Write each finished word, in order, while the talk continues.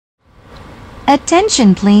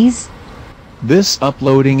Attention, please. This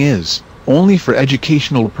uploading is only for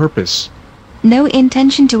educational purpose. No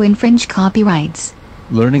intention to infringe copyrights.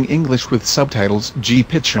 Learning English with subtitles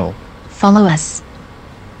GPITRAL. Follow us.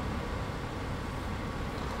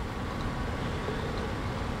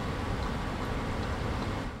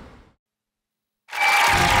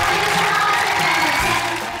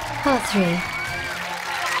 Part 3.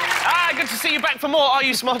 Good to see you back for more Are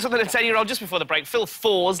You Smarter Than a 10-Year-Old? Just before the break, Phil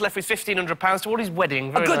Fours left with £1,500 toward his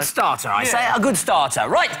wedding. Very a good nice. starter, I say. A good starter.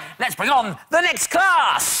 Right, let's bring on the next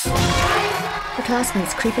class. The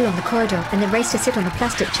classmates creep along the corridor and then race to sit on the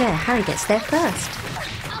plastic chair. Harry gets there first.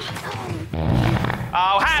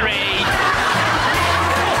 Oh, Harry!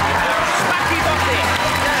 Smacky Botty!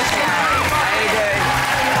 How you doing?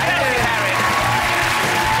 Harry!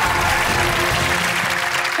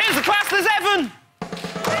 Here's the class, there's Evan!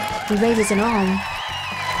 He raises an arm.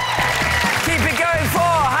 Keep it going for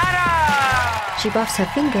Hannah! She buffs her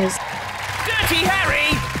fingers. Dirty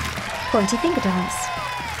Harry! Pointy finger dance.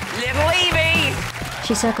 Little Evie!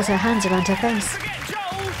 She circles her hands around her face. Forget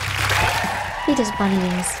Joel! He does bunny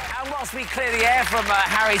ears. And whilst we clear the air from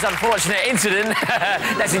Harry's unfortunate incident,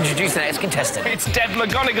 let's introduce the next contestant. It's Deb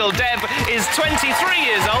McGonigal. Deb is 23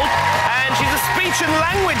 years old and she's a speech and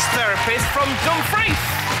language therapist from Dumfries.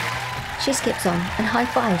 She skips on and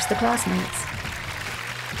high-fives the classmates.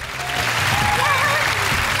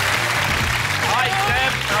 Hi,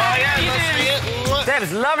 Deb. Oh, yeah, nice to see you. Deb,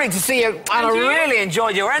 it's lovely to see you, and I really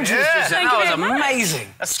enjoyed your entrance. Yeah. That was amazing.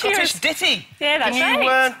 A Scottish ditty. Yeah, that's Can you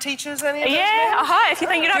right. teach us any of those? Yeah, if you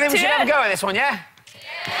think you're Do you up think we to should have a it. go at this one, yeah?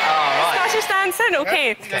 Scottish dancing,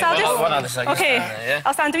 okay. So I'll just... One other second. Okay, Stand there, yeah?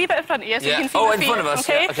 I'll stand a wee bit in front of you so Yeah. you can see Oh, my in feet. front of us,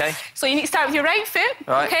 okay? yeah, okay. So you need to start with your right foot,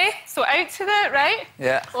 Right. okay? So out to the right,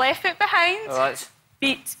 Yeah. left foot behind, All right.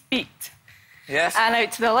 beat, beat. Yes. And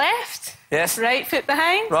out to the left, Yes. right foot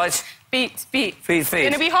behind, Right. beat, beat. Feet, feet.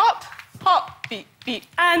 Gonna be hop, hop, beat, beat,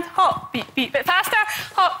 and hop, beat, beat. Bit faster,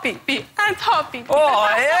 hop, beat, beat, and hop, beat, beat. Oh,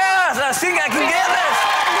 yes! I think I can get this!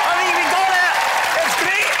 I think we got it! It's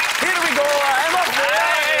great! Here we go! I'm up there!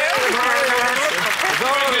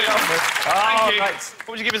 Thank you. Right. What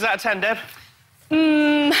would you give us out of 10, Deb?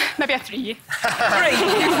 Maybe a 3. 3. There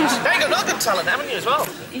you go, not good talent, haven't you, as well?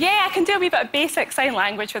 Yeah, I can do a wee bit of basic sign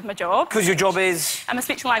language with my job. Because your job is... I'm a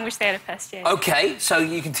speech and language therapist, yeah. OK, so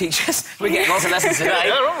you can teach us. We're getting lots of lessons today.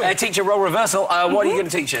 Yeah, aren't we? Teacher role reversal. What are you going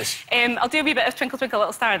to teach us? I'll do a wee bit of Twinkle Twinkle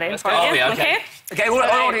Little Star then for Oh, you, yeah, okay? OK, well,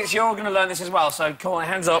 audience, you're going to learn this as well, so come on,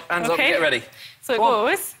 hands up, Okay. get ready. So it Go on.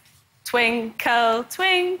 goes, twinkle,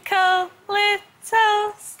 twinkle,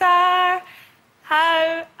 little star,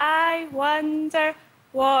 how I wonder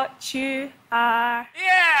what you are.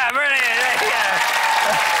 Yeah, brilliant, yeah.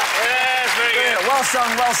 Yes, very good. Well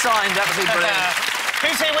sung, well signed, absolutely brilliant.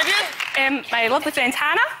 Who's here with you? My lovely friend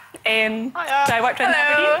Hannah, who I worked with in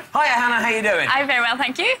Hello. Aberdeen. Hiya, Hannah, how you doing? I'm very well,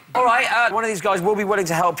 thank you. All right, one of these guys will be willing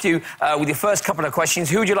to help you with your first couple of questions.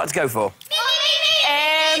 Who would you like to go for?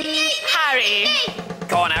 Harry.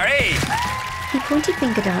 Go on, Harry. He pointy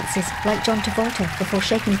finger dances like John Travolta before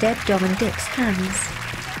shaking Deb, Dom and Dick's hands.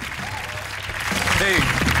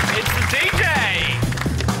 It's the DJ.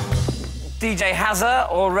 DJ Hazza,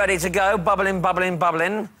 all ready to go. Bubbling, bubbling,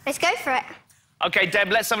 bubbling. Let's go for it. OK, Deb,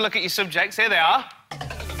 let's have a look at your subjects. Here they are.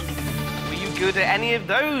 Were you good at any of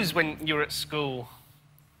those when you were at school?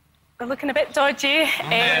 We're looking a bit dodgy.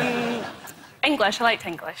 English, I liked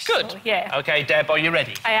English. Good. So, yeah. OK, Deb, are you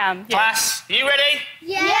ready? I am, yeah. Class, you ready?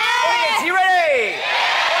 Yeah! Audience, you ready?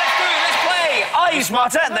 Let's do it, let's play. Are you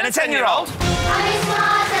smarter than a 10-year-old? Are you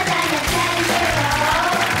smarter than a 10-year-old?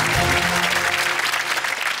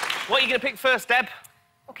 What are you going to pick first, Deb?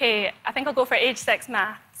 OK, I think I'll go for age 6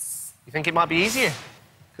 maths. You think it might be easier?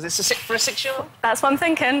 Because it's for a 6-year-old? That's what I'm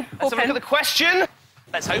thinking. Let's have a look at the question.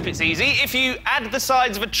 Let's hope it's easy. If you add the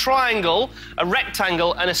sides of a triangle, a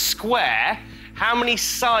rectangle and a square, how many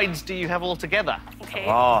sides do you have altogether? OK.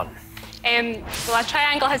 Come on. Well, a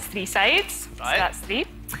triangle has 3 sides, Right. so that's 3.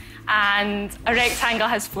 And a rectangle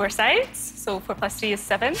has 4 sides, so 4 plus 3 is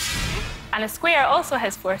 7. And a square also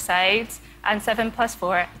has 4 sides, and 7 plus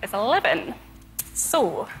 4 is 11.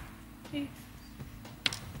 So,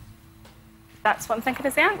 that's what I'm thinking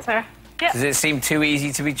is the answer. Yep. Does it seem too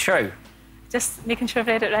easy to be true? Just making sure I've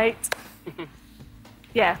read it right.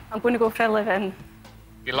 Yeah, I'm going to go for 11.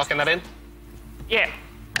 You're locking that in? Yeah.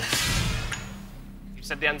 You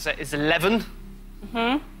said the answer is 11.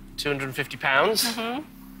 £250.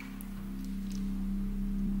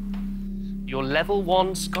 Your level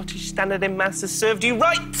 1 Scottish Standard in Maths has served you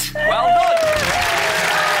right. Well done.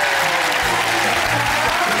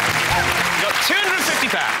 You got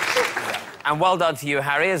 £250. And well done to you,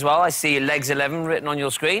 Harry, as well. I see legs 11 written on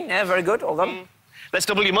your screen. Yeah, very good. All done. Let's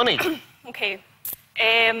double your money. Okay.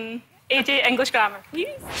 AJ, English grammar,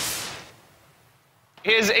 please.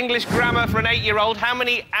 Here's English grammar for an 8-year-old. How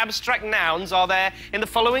many abstract nouns are there in the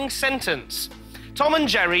following sentence? Tom and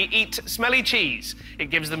Jerry eat smelly cheese. It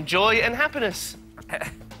gives them joy and happiness.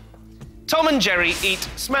 Tom and Jerry eat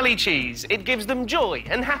smelly cheese. It gives them joy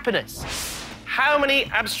and happiness. How many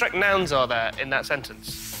abstract nouns are there in that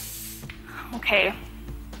sentence? Okay.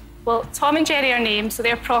 Well, Tom and Jerry are names, so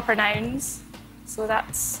they're proper nouns. So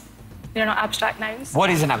they're not abstract nouns. What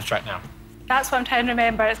is an abstract noun? That's what I'm trying to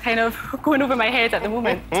remember. It's kind of going over my head at the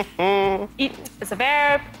moment. Eat is a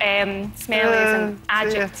verb, smelly is an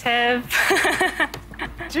adjective.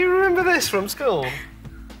 Do you remember this from school?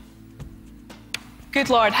 Good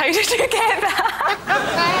Lord, how did you get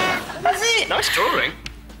that? Is it? Nice drawing.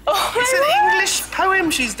 Oh, It's an English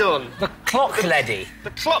poem she's done. The clock lady.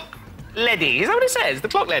 The clock lady. Is that what it says? The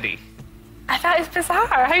clock lady. I thought it was bizarre.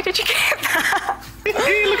 How did you get that?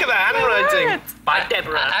 Look at that handwriting. By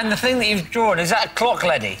Deborah. And the thing that you've drawn, is that a clock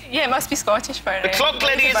lady? Yeah, it must be Scottish for it. The clock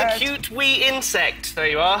lady is a cute wee insect. There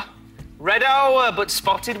you are. Red hour, but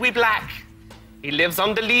spotted wi' black. He lives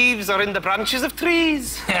on the leaves or in the branches of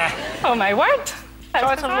trees. Oh, my word.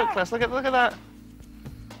 Try to look, Les. Look at that.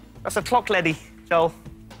 That's a clock lady, Joel.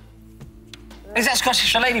 Is that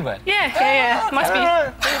Scottish for ladybird? Yeah. Must be.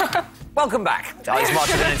 Welcome back. It's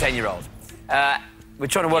Martin and a 10-year-old. We're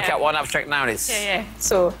trying to work out what an abstract noun is. Yeah.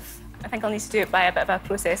 So I think I'll need to do it by a bit of a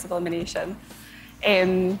process of elimination.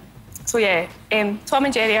 Tom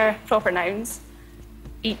and Jerry are proper nouns.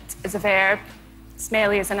 Eat is a verb.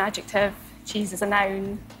 Smelly is an adjective. Cheese is a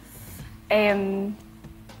noun.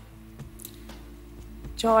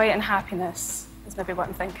 Joy and happiness is maybe what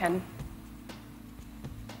I'm thinking.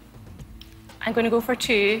 I'm going to go for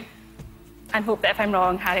 2 and hope that if I'm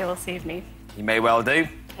wrong, Harry will save me. You may well do.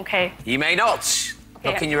 Okay. You may not.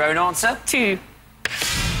 Okay. Lock in your own answer. 2.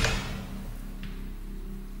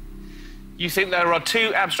 You think there are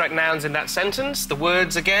 2 abstract nouns in that sentence? The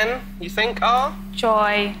words again, you think, are?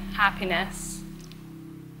 Joy, happiness.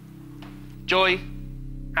 Joy,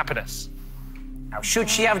 happiness. Now, should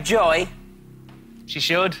she have joy? She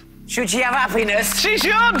should. Should she have happiness? She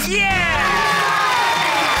should! Yeah!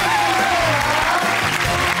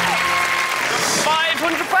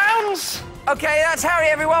 £500! OK, that's Harry,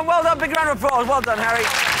 everyone. Well done. Big round of applause. Well done, Harry.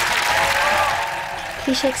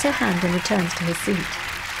 He shakes her hand and returns to his seat.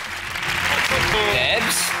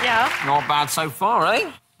 Debs. Yeah. Not bad so far,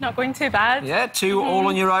 eh? Not going too bad. Yeah, 2 all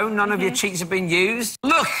on your own. None of your cheats have been used.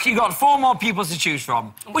 Look, you got 4 more pupils to choose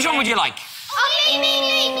from. Which one would you like? Oh,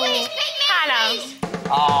 me, please. Pick me, Hannah. please.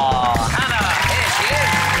 Oh, Hannah. Here she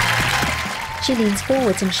is. She leans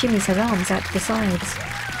forwards and shimmies her arms out to the sides.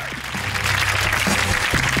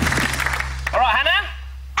 All right, Hannah?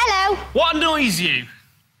 Hello. What annoys you?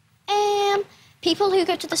 People who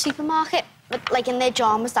go to the supermarket, like in their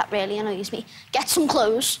pyjamas, that really annoys me. Get some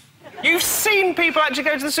clothes. You've seen people actually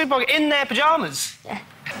go to the supermarket in their pyjamas? Yeah.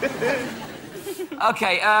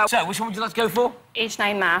 OK, so which one would you like to go for? Age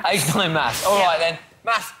 9 math. Age 9 maths. All right, then.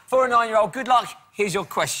 Maths, for a 9-year-old. Good luck. Here's your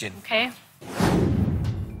question. Okay.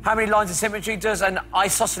 How many lines of symmetry does an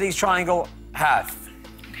isosceles triangle have?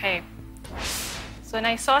 Okay. So an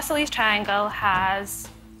isosceles triangle has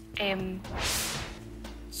 2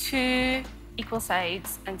 equal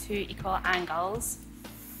sides and 2 equal angles.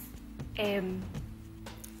 I'm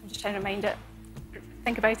just trying to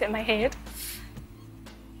think about it in my head.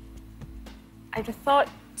 I'd have thought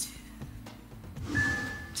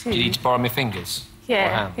 2. You need to borrow my fingers? Yeah, or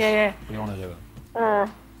hands? yeah. What do you want to do? Or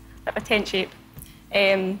a tent shape.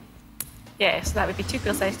 So that would be 2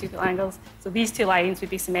 equal sides, 2 equal angles. So these 2 lines would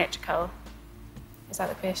be symmetrical. Is that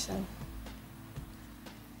the question?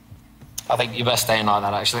 I think you're best staying like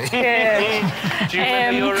that, actually. Yeah. Do you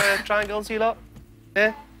remember your triangles, you lot?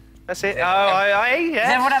 Yeah? That's it? Yeah. Is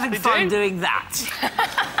everyone having They fun do? doing that?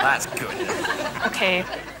 That's good. Okay.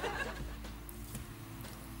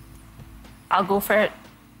 I'll go for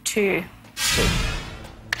 2.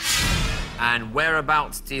 And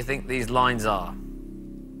whereabouts do you think these lines are?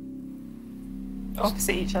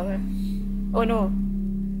 Opposite each other. Oh, no.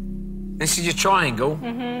 This is your triangle.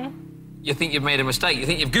 Mm-hmm. You think you've made a mistake. You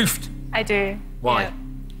think you've goofed. I do. Why?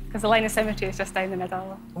 Because the line of symmetry is just down the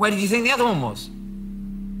middle. Where did you think the other one was?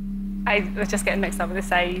 I was just getting mixed up with the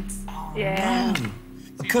sides. Yeah.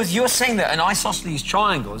 Because you're saying that an isosceles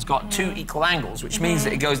triangle has got 2 equal angles, which means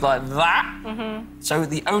that it goes like that. So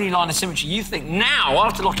the only line of symmetry you think now,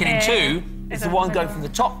 after locking in 2, is the one going from the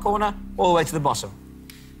top corner all the way to the bottom.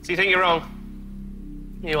 So you think you're wrong?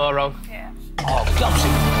 You are wrong. Yeah. Oh, you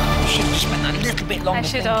should have just spent that a little bit longer. I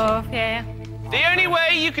should have, yeah. The only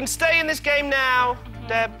way you can stay in this game now,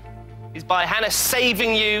 Deb, is by Hannah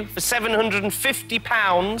saving you for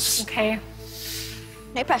 £750. Okay.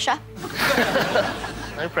 No pressure.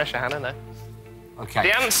 No pressure, Hannah, no. Okay.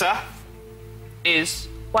 The answer is...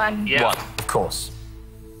 1. Yeah. 1, of course.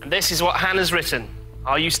 And this is what Hannah's written.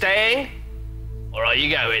 Are you staying or are you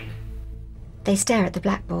going? They stare at the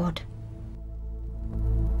blackboard.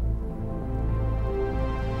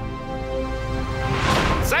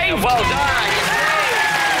 Saved! Well done.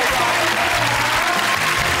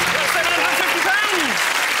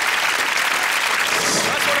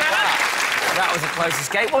 That was a close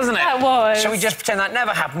escape, wasn't it? That was. Shall we just pretend that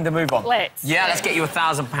never happened and move on? Let's. Yeah, let's get you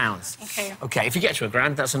 £1,000. Okay. Okay, if you get to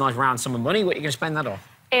 £1,000, that's a nice round sum of money. What are you going to spend that on?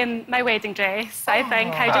 My wedding dress, I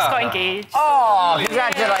think. I just got engaged. Oh,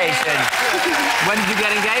 congratulations. When did you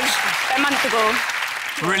get engaged? A month ago.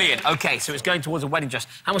 Brilliant. Okay, so it's going towards a wedding dress.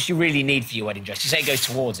 How much do you really need for your wedding dress? You say it goes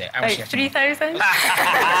towards it. How much Like do you have to-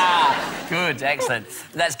 3,000. Good, excellent.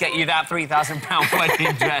 Let's get you that £3,000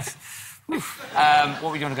 wedding dress. What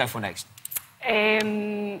were you going to go for next?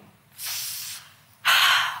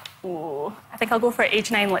 Oh, I think I'll go for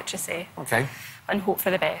age 9 literacy Okay. and hope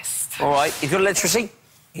for the best. All right, you've got literacy.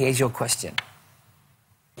 Here's your question.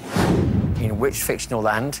 In which fictional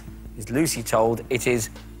land is Lucy told it is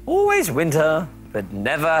always winter but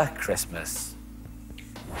never Christmas?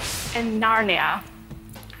 In Narnia,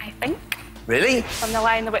 I think. Really? From The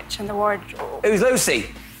Lion, the Witch and the Wardrobe. Who's Lucy?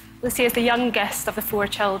 Lucy is the youngest of the 4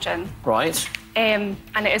 children. Right. And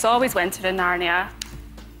it is always winter in Narnia.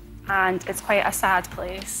 And it's quite a sad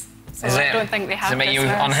place. So Is I it? don't think they have Does it make you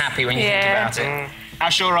Christmas. unhappy when you think about it? How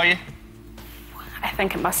sure are you? I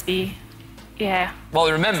think it must be, yeah.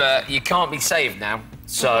 Well, remember, you can't be saved now.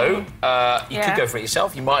 So, you Yeah. could go for it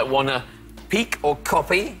yourself. You might want to peek or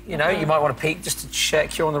copy, you know. You might want to peek just to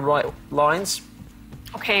check you're on the right lines.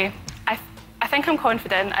 Okay, I think I'm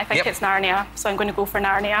confident. I think Yep. it's Narnia, so I'm going to go for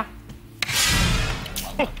Narnia.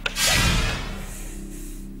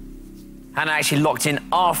 Hannah actually locked in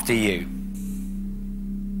after you.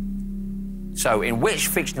 So, in which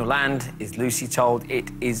fictional land is Lucy told it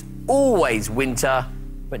is always winter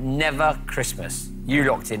but never Christmas? You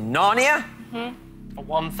locked in Narnia. For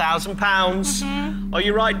 £1,000. Are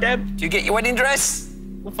you right, Deb? Do you get your wedding dress?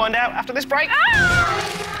 We'll find out after this break.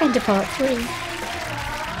 End of part 3.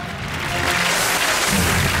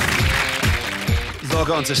 Log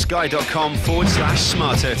on to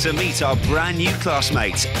sky.com/smarter to meet our brand new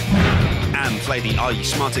classmates and play the Are You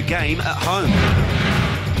Smarter game at home.